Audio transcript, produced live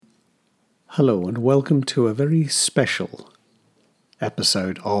Hello and welcome to a very special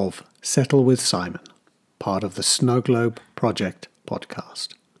episode of Settle with Simon, part of the Snow Globe Project podcast.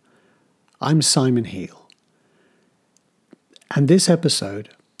 I'm Simon Heale, and this episode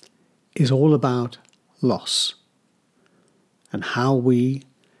is all about loss and how we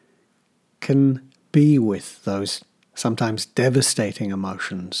can be with those sometimes devastating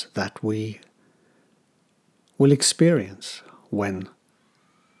emotions that we will experience when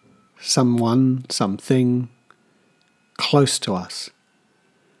someone, something close to us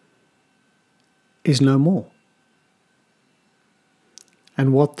is no more.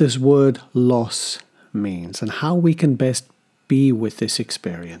 And what this word loss means and how we can best be with this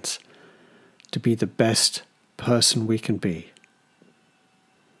experience to be the best person we can be.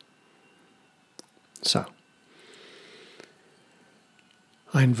 So,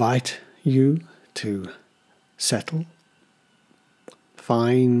 I invite you to settle,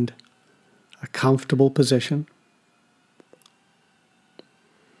 find a comfortable position,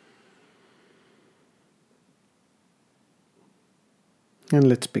 and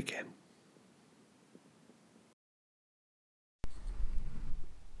let's begin.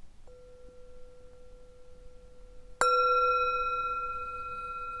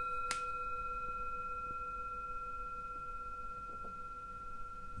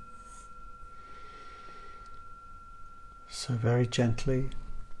 So very gently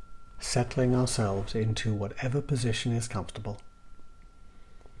settling ourselves into whatever position is comfortable.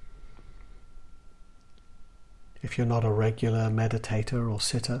 If you're not a regular meditator or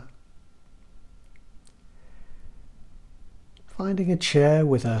sitter, finding a chair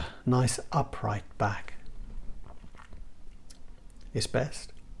with a nice upright back is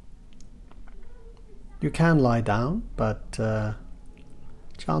best. You can lie down, but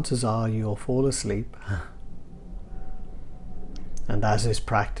chances are you'll fall asleep. And as this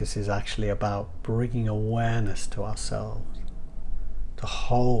practice is actually about bringing awareness to ourselves, to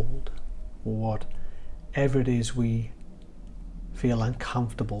hold whatever it is we feel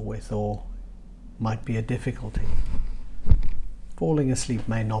uncomfortable with or might be a difficulty, falling asleep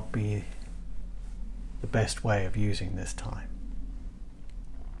may not be the best way of using this time.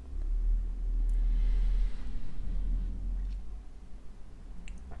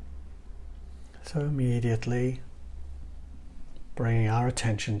 So immediately bringing our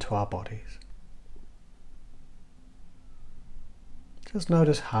attention to our bodies. Just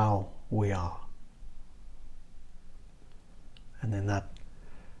notice how we are. And in that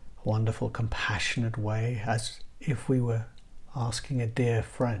wonderful, compassionate way, as if we were asking a dear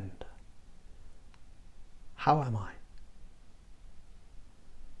friend, how am I?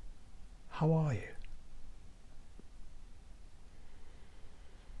 How are you?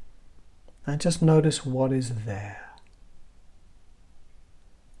 And just notice what is there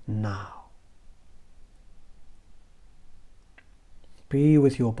now. Be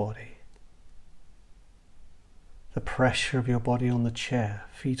with your body. The pressure of your body on the chair,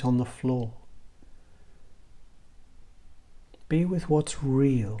 feet on the floor. Be with what's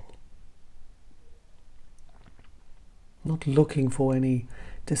real. Not looking for any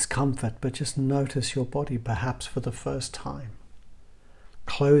discomfort, but just notice your body perhaps for the first time.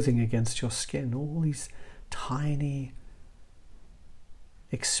 Clothing against your skin, all these tiny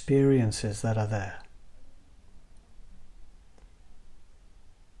experiences that are there.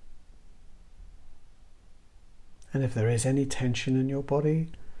 And if there is any tension in your body,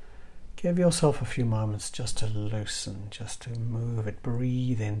 give yourself a few moments just to loosen, just to move it,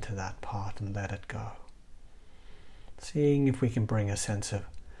 breathe into that part and let it go. Seeing if we can bring a sense of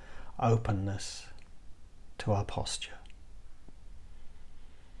openness to our posture.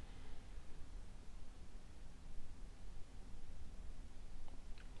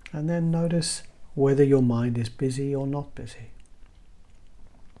 And then notice whether your mind is busy or not busy.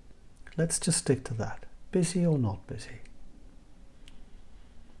 Let's just stick to that. Busy or not busy.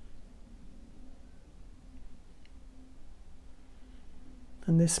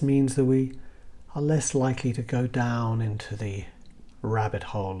 And this means that we are less likely to go down into the rabbit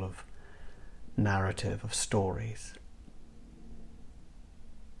hole of narrative, of stories.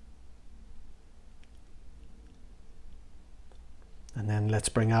 And then let's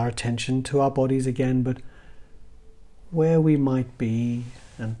bring our attention to our bodies again, but where we might be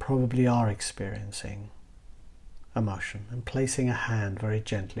and probably are experiencing emotion, and placing a hand very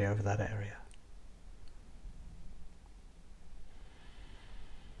gently over that area.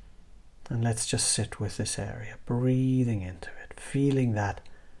 And let's just sit with this area, breathing into it, feeling that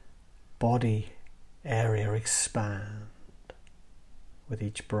body area expand with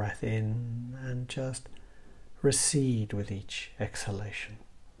each breath in and just recede with each exhalation.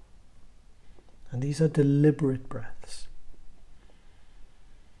 And these are deliberate breaths.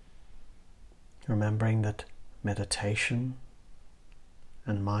 Remembering that meditation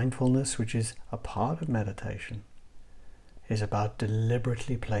and mindfulness, which is a part of meditation, is about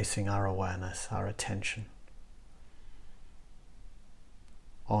deliberately placing our awareness, our attention,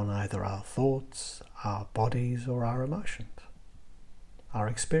 on either our thoughts, our bodies, or our emotions, our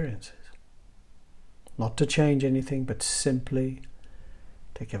experiences. Not to change anything, but simply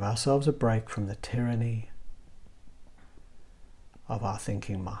to give ourselves a break from the tyranny of our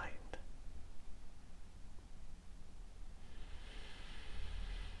thinking mind.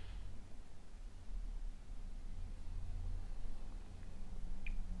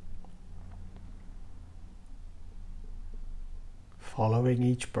 Following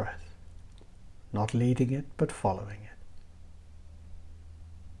each breath, not leading it, but following it.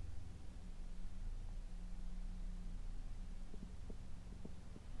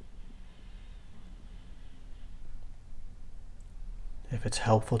 If it's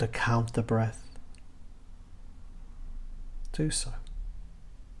helpful to count the breath, do so.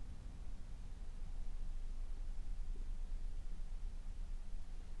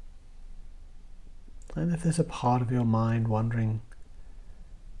 And if there's a part of your mind wondering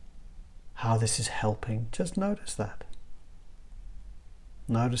how this is helping, just notice that.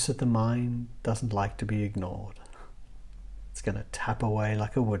 Notice that the mind doesn't like to be ignored. It's going to tap away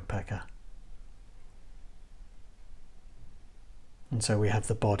like a woodpecker. And so we have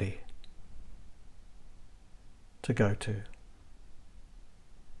the body to go to.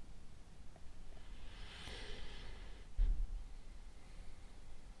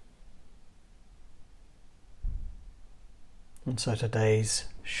 And so today's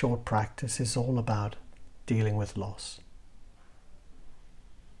short practice is all about dealing with loss.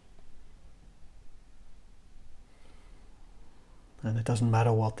 And it doesn't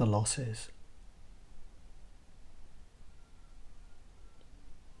matter what the loss is.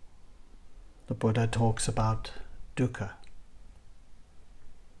 The Buddha talks about dukkha,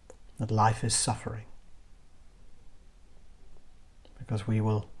 that life is suffering, because we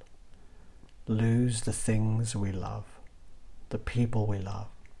will lose the things we love, the people we love.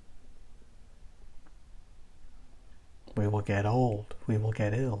 We will get old, we will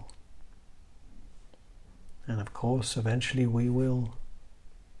get ill. And of course, eventually we will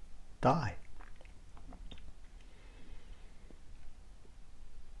die.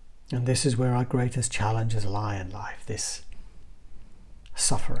 And this is where our greatest challenges lie in life, this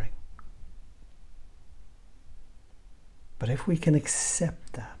suffering. But if we can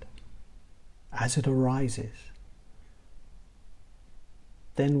accept that as it arises,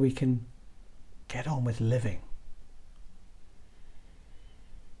 then we can get on with living.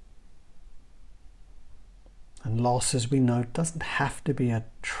 And loss, as we know, doesn't have to be a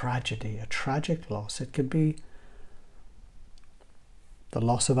tragedy, a tragic loss. It could be the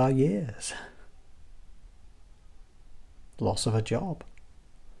loss of our years, loss of a job,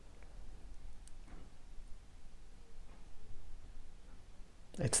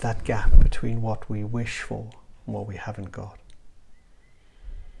 it's that gap between what we wish for and what we haven't got.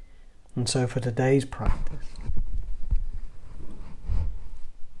 And so for today's practice,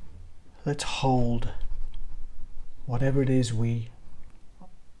 let's hold whatever it is we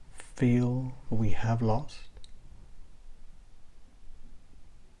feel we have lost,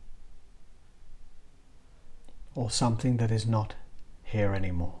 or something that is not here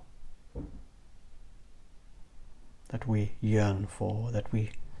anymore, that we yearn for, that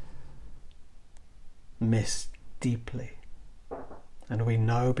we miss deeply. And we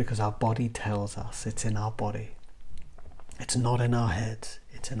know because our body tells us it's in our body. It's not in our heads,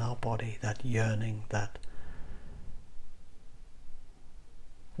 it's in our body, that yearning, that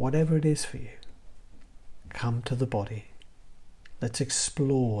whatever it is for you, come to the body. Let's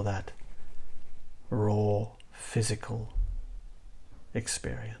explore that raw physical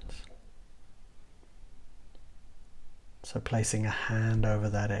experience. So placing a hand over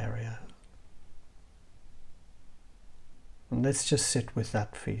that area. And let's just sit with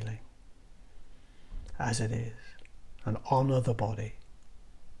that feeling as it is and honor the body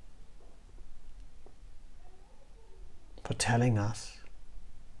for telling us,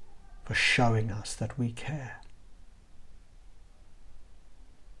 for showing us that we care.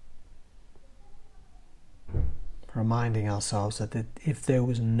 Reminding ourselves that if there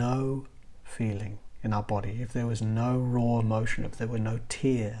was no feeling in our body, if there was no raw emotion, if there were no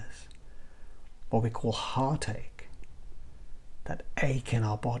tears, what we call heartache, that ache in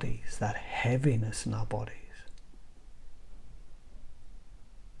our bodies, that heaviness in our bodies,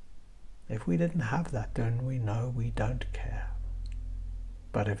 if we didn't have that, then we know we don't care.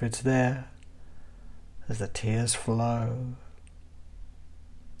 But if it's there, as the tears flow,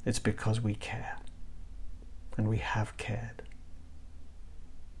 it's because we care, and we have cared.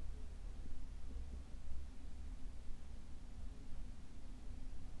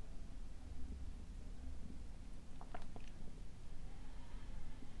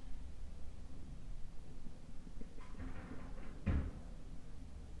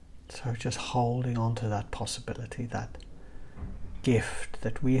 So just holding on to that possibility, that gift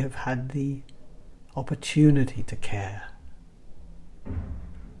that we have had the opportunity to care,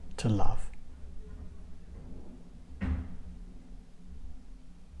 to love.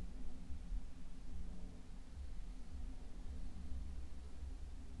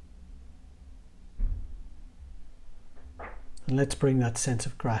 And let's bring that sense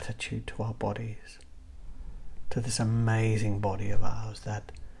of gratitude to our bodies, to this amazing body of ours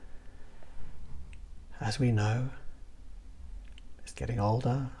that, as we know, is getting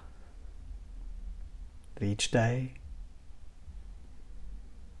older each day.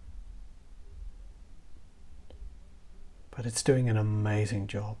 But it's doing an amazing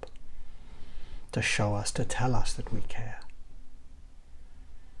job to show us, to tell us that we care.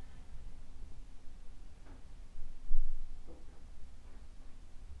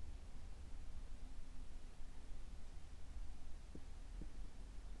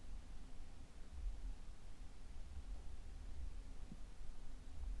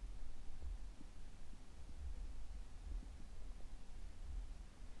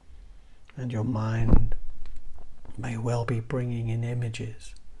 And your mind may well be bringing in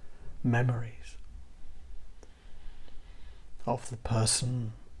images, memories of the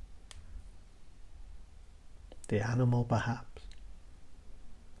person, the animal perhaps,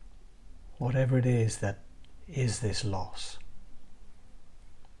 whatever it is that is this loss.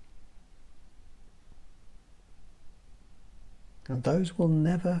 And those will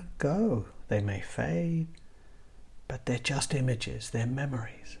never go. They may fade, but they're just images, they're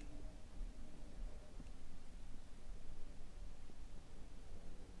memories.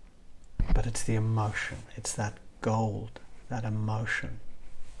 But it's the emotion, it's that gold, that emotion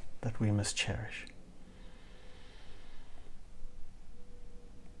that we must cherish.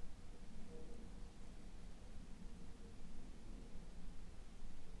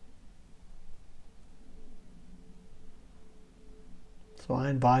 So I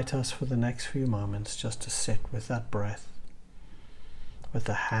invite us for the next few moments just to sit with that breath, with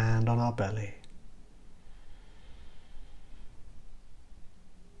the hand on our belly,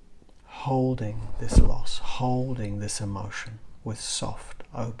 holding this loss, holding this emotion with soft,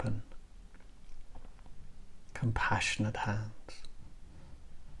 open, compassionate hands.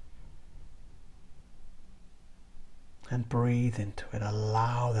 And breathe into it.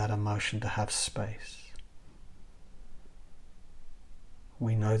 Allow that emotion to have space.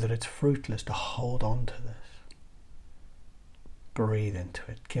 We know that it's fruitless to hold on to this. Breathe into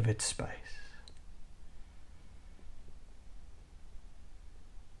it. Give it space.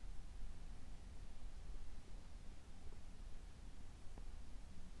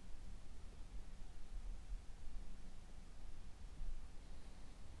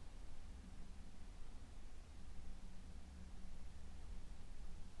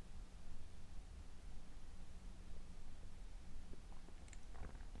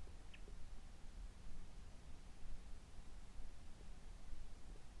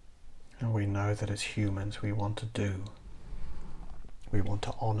 And we know that as humans we want to do, we want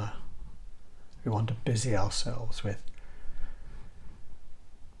to honor, we want to busy ourselves with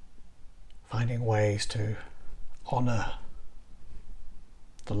finding ways to honor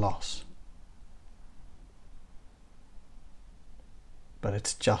the loss. But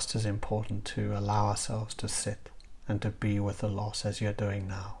it's just as important to allow ourselves to sit and to be with the loss as you're doing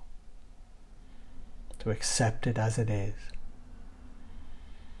now. To accept it as it is.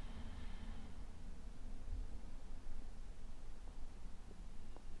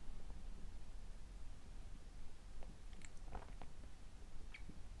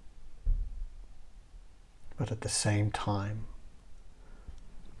 But at the same time,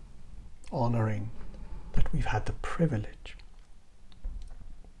 honoring that we've had the privilege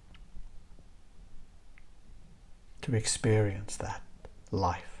to experience that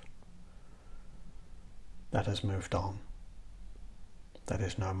life that has moved on, that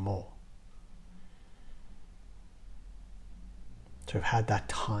is no more. To have had that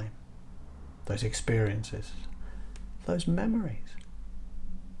time, those experiences, those memories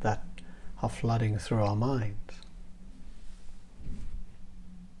that are flooding through our minds.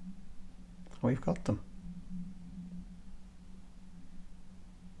 We've got them.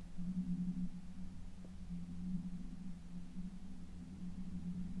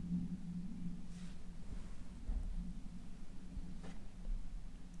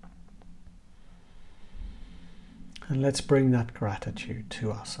 And let's bring that gratitude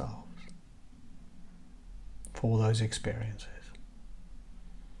to ourselves for those experiences.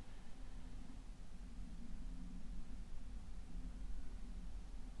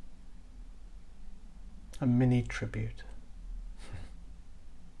 A mini tribute.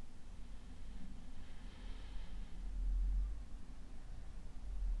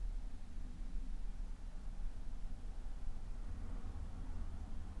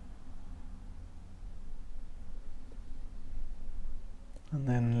 And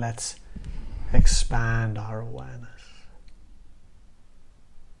then let's expand our awareness.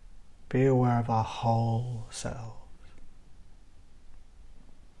 Be aware of our whole selves.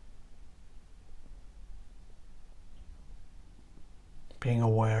 Being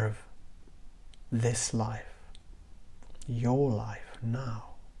aware of this life, your life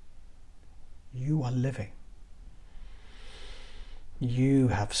now. You are living. You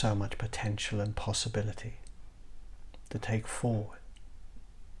have so much potential and possibility to take forward.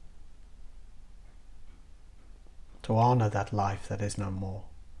 To honor that life that is no more.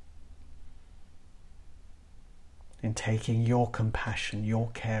 In taking your compassion, your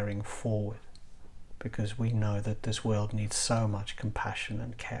caring forward. Because we know that this world needs so much compassion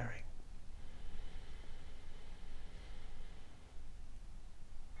and caring.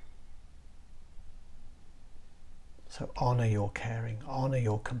 So honor your caring, honor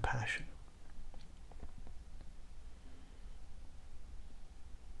your compassion.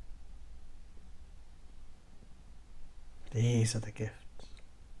 These are the gifts.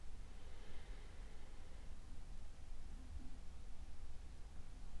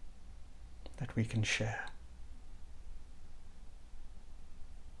 That we can share.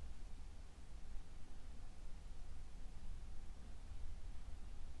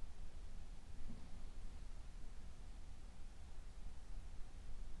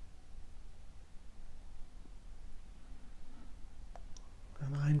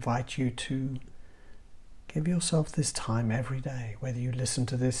 And I invite you to give yourself this time every day, whether you listen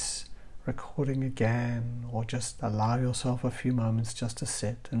to this recording again or just allow yourself a few moments just to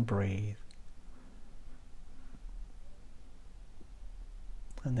sit and breathe.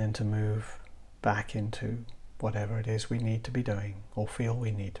 And then to move back into whatever it is we need to be doing or feel we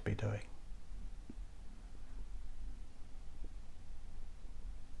need to be doing.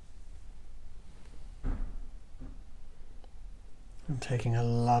 And taking a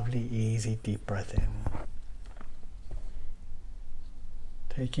lovely, easy, deep breath in.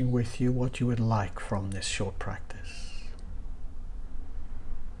 Taking with you what you would like from this short practice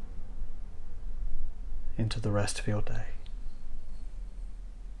into the rest of your day.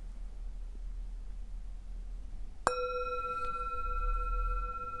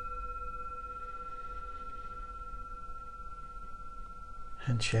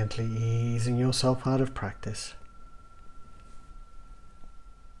 And gently easing yourself out of practice.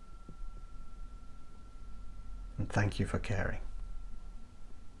 And thank you for caring.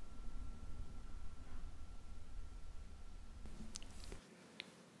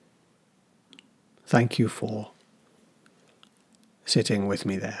 Thank you for sitting with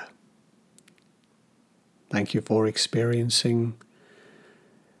me there. Thank you for experiencing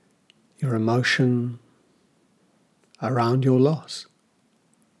your emotion around your loss.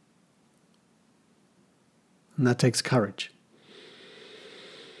 And that takes courage.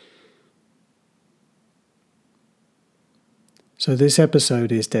 So this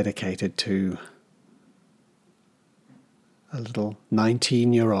episode is dedicated to a little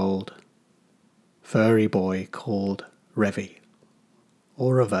 19-year-old furry boy called Revi,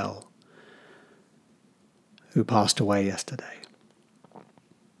 or Revel, who passed away yesterday.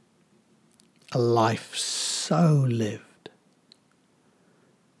 A life so lived.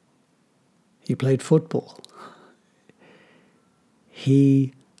 He played football.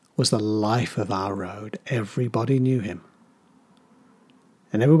 He was the life of our road. Everybody knew him.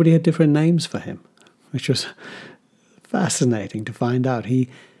 And everybody had different names for him, which was fascinating to find out. He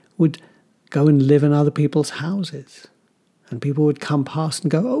would go and live in other people's houses. And people would come past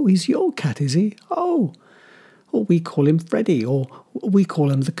and go, "Oh, he's your cat, is he? Oh, or we call him Freddy, or we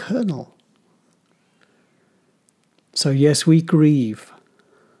call him the Colonel." So yes, we grieve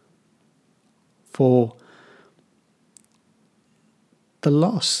for the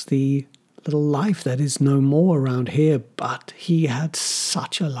loss, the little life that is no more around here, but he had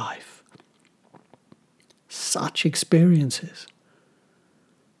such a life, such experiences.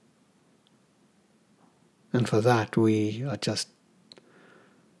 And for that, we are just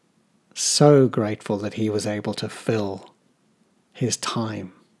so grateful that he was able to fill his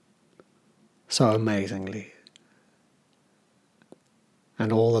time so amazingly,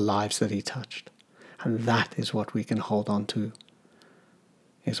 and all the lives that he touched. And that is what we can hold on to,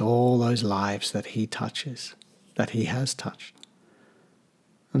 is all those lives that he touches, that he has touched.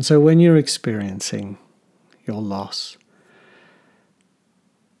 And so when you're experiencing your loss,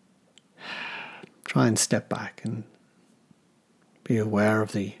 try and step back and be aware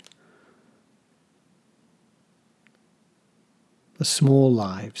of the small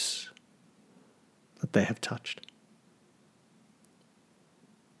lives that they have touched.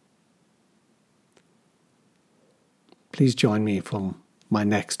 Please join me for my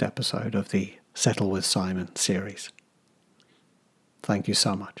next episode of the Settle with Simon series. Thank you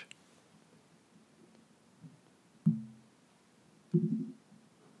so much.